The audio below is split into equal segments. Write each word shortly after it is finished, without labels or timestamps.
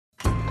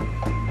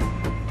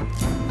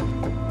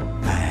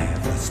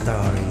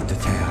story to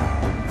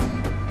tell.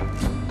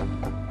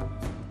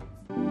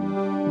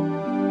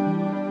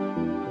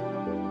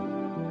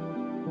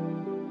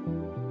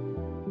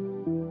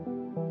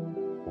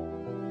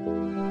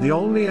 The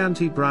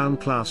Almirante Brown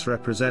class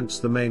represents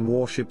the main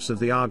warships of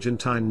the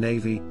Argentine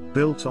Navy,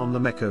 built on the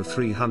MEKO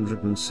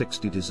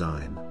 360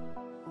 design.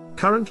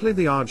 Currently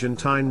the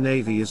Argentine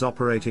Navy is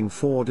operating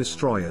 4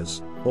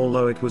 destroyers,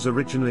 although it was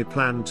originally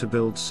planned to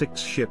build 6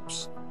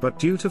 ships, but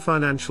due to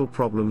financial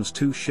problems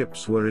 2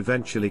 ships were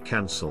eventually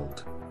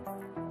cancelled.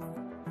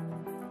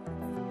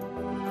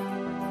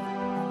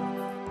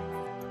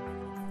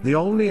 The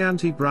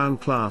Almirante Brown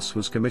class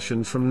was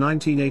commissioned from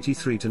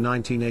 1983 to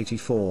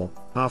 1984,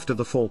 after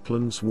the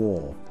Falklands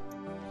War.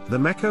 The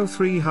MEKO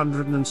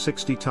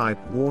 360 type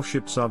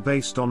warships are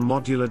based on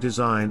modular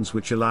designs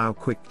which allow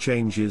quick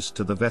changes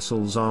to the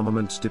vessel's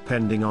armament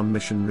depending on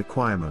mission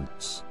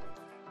requirements.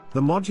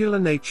 The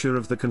modular nature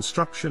of the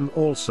construction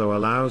also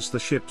allows the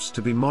ships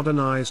to be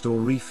modernized or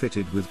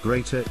refitted with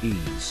greater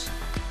ease.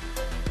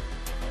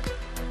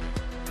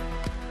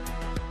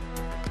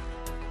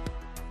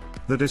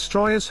 The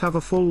destroyers have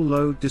a full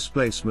load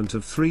displacement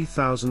of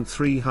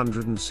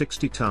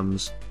 3,360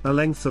 tons, a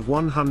length of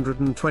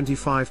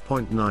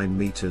 125.9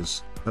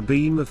 meters, a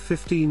beam of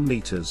 15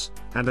 meters,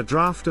 and a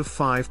draft of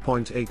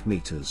 5.8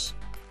 meters.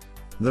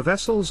 The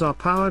vessels are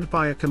powered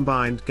by a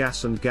combined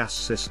gas and gas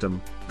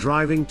system,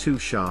 driving 2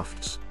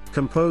 shafts,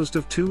 composed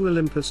of 2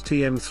 Olympus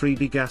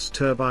TM3B gas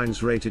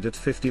turbines rated at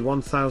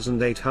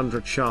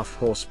 51,800 shaft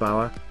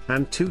horsepower,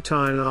 and 2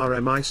 Tyne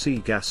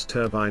RMIC gas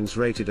turbines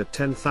rated at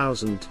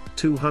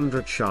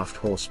 10,200 shaft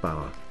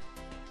horsepower.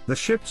 The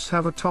ships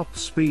have a top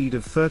speed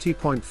of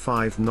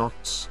 30.5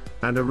 knots,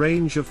 and a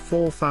range of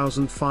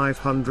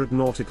 4,500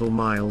 nautical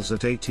miles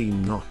at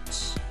 18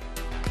 knots.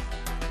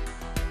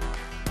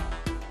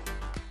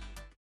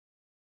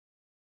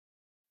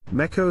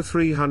 MEKO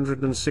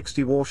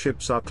 360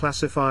 warships are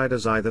classified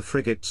as either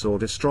frigates or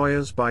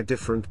destroyers by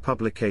different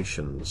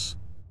publications.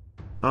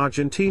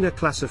 Argentina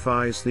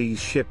classifies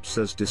these ships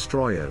as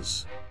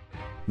destroyers.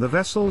 The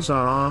vessels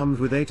are armed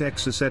with 8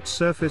 Exocet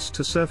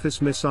surface-to-surface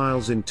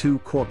missiles in 2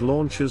 quad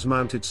launchers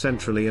mounted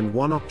centrally and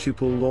 1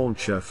 octuple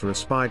launcher for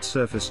aspired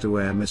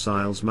surface-to-air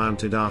missiles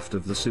mounted aft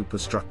of the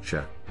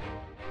superstructure.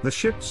 The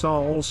ships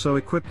are also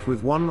equipped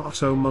with 1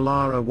 Otto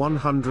Melara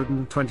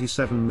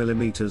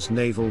 127mm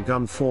naval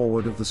gun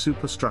forward of the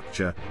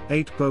superstructure,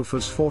 8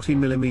 Bofors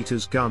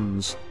 40mm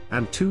guns,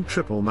 and 2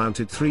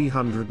 triple-mounted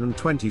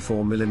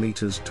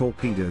 324mm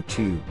torpedo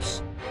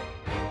tubes.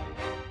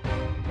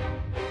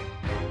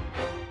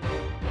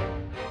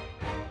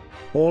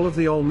 All of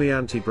the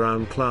Almirante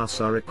Brown class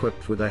are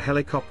equipped with a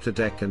helicopter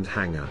deck and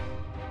hangar.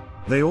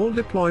 They all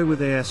deploy with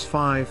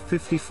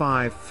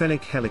AS-555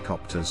 Fennec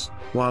helicopters,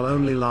 while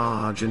only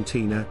La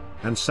Argentina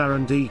and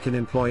Sarandí can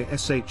employ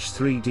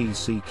SH-3D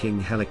Sea King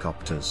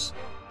helicopters.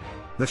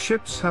 The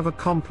ships have a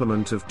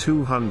complement of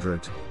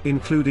 200,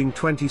 including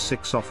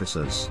 26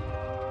 officers.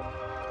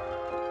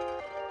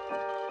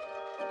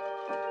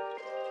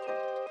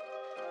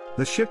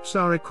 The ships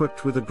are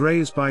equipped with a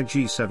Grays by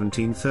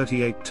G17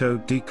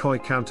 38-towed decoy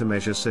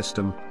countermeasure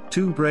system,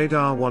 2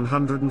 Bradar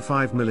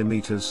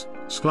 105mm,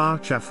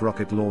 Sklar-Chaff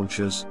rocket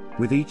launchers,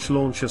 with each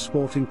launcher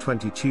sporting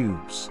 20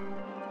 tubes.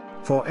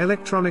 For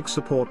electronic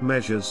support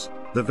measures,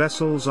 the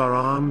vessels are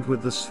armed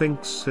with the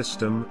Sphinx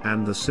system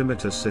and the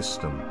Scimitar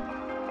system.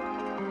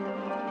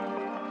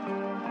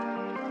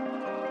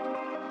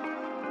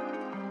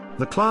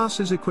 The class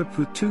is equipped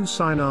with 2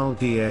 Sinal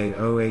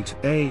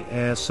DA-08A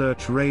air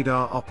search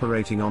radar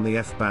operating on the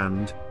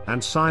F-band,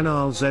 and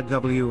Sinal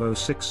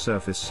ZW-06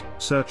 surface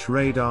search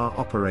radar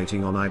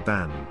operating on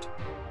I-band.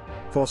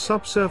 For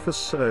subsurface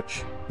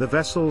search, the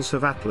vessels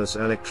have Atlas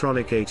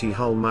electronic 80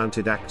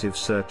 hull-mounted active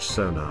search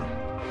sonar.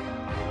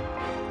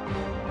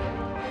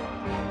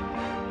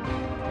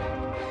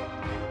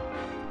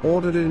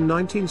 Ordered in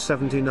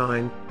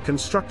 1979,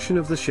 construction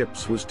of the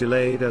ships was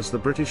delayed as the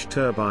British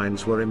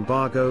turbines were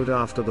embargoed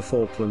after the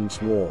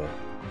Falklands War.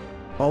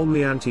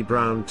 Almirante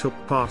Brown took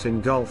part in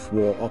Gulf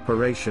War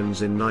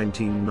operations in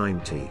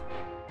 1990.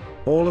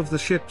 All of the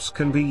ships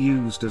can be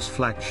used as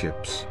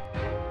flagships.